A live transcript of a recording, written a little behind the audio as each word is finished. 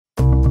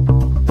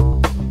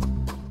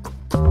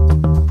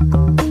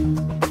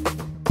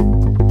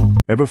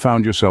Ever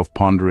found yourself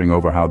pondering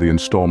over how the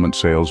installment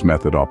sales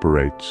method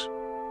operates?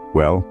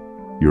 Well,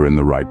 you're in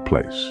the right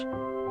place.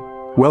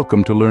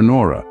 Welcome to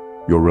Learnora,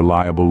 your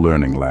reliable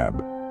learning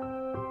lab.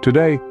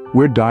 Today,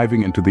 we're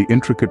diving into the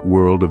intricate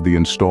world of the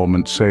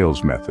installment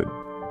sales method.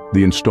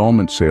 The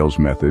installment sales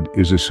method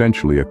is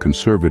essentially a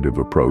conservative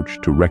approach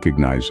to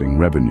recognizing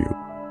revenue.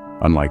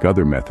 Unlike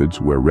other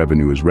methods where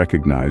revenue is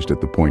recognized at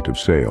the point of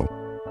sale,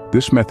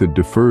 this method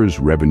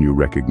defers revenue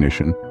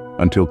recognition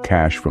until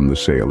cash from the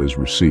sale is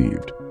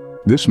received.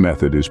 This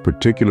method is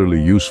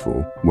particularly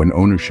useful when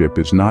ownership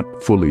is not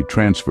fully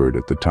transferred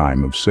at the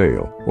time of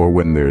sale or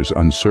when there's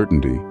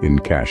uncertainty in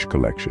cash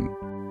collection.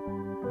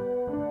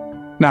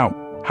 Now,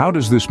 how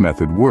does this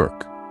method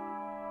work?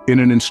 In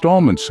an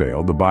installment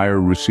sale, the buyer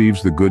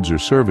receives the goods or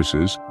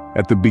services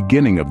at the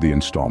beginning of the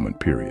installment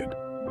period.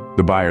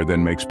 The buyer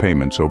then makes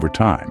payments over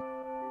time.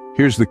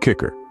 Here's the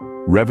kicker.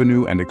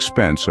 Revenue and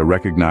expense are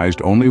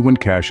recognized only when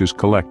cash is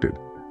collected,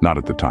 not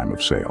at the time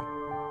of sale.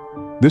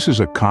 This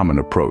is a common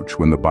approach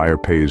when the buyer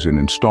pays in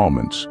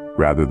installments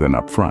rather than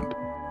upfront.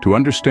 To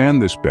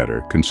understand this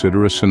better,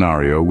 consider a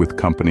scenario with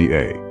Company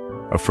A,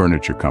 a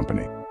furniture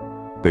company.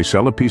 They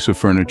sell a piece of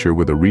furniture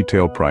with a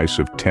retail price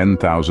of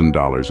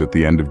 $10,000 at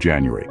the end of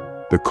January.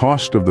 The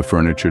cost of the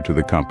furniture to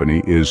the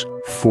company is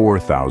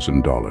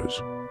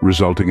 $4,000,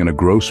 resulting in a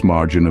gross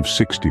margin of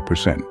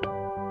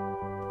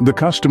 60%. The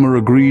customer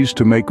agrees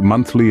to make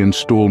monthly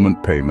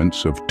installment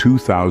payments of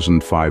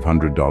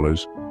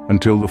 $2,500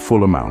 until the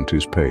full amount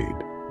is paid.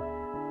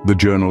 The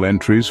journal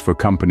entries for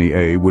Company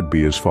A would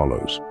be as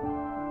follows.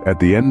 At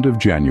the end of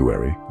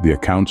January, the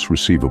accounts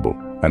receivable,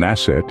 an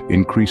asset,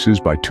 increases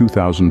by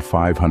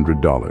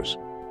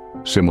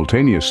 $2,500.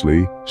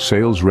 Simultaneously,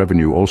 sales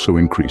revenue also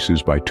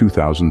increases by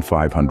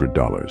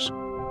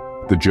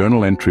 $2,500. The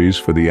journal entries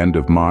for the end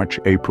of March,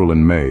 April,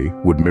 and May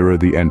would mirror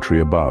the entry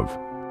above.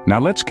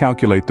 Now let's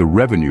calculate the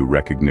revenue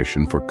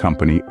recognition for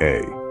Company A.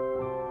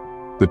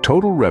 The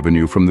total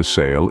revenue from the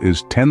sale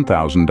is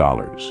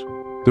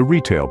 $10,000, the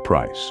retail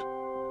price.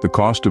 The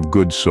cost of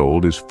goods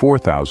sold is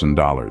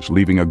 $4,000,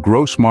 leaving a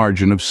gross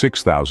margin of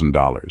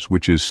 $6,000,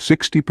 which is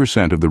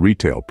 60% of the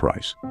retail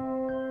price.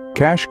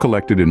 Cash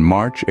collected in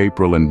March,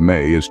 April, and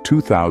May is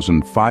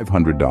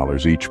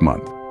 $2,500 each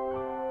month.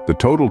 The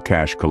total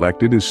cash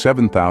collected is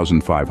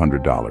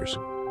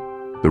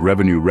 $7,500. The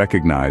revenue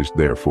recognized,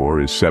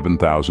 therefore, is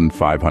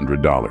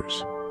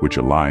 $7,500, which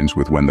aligns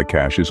with when the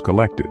cash is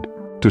collected.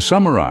 To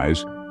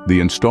summarize, the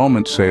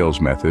installment sales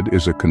method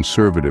is a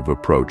conservative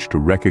approach to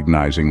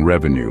recognizing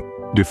revenue,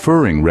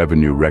 deferring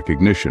revenue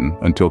recognition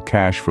until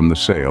cash from the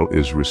sale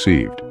is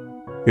received.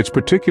 It's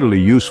particularly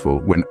useful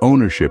when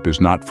ownership is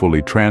not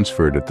fully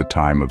transferred at the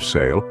time of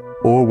sale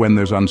or when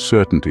there's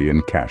uncertainty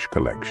in cash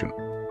collection.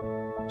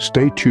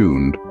 Stay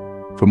tuned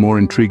for more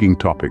intriguing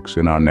topics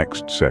in our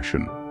next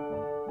session.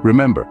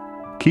 Remember,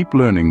 keep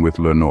learning with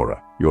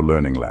Learnora, your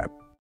learning lab.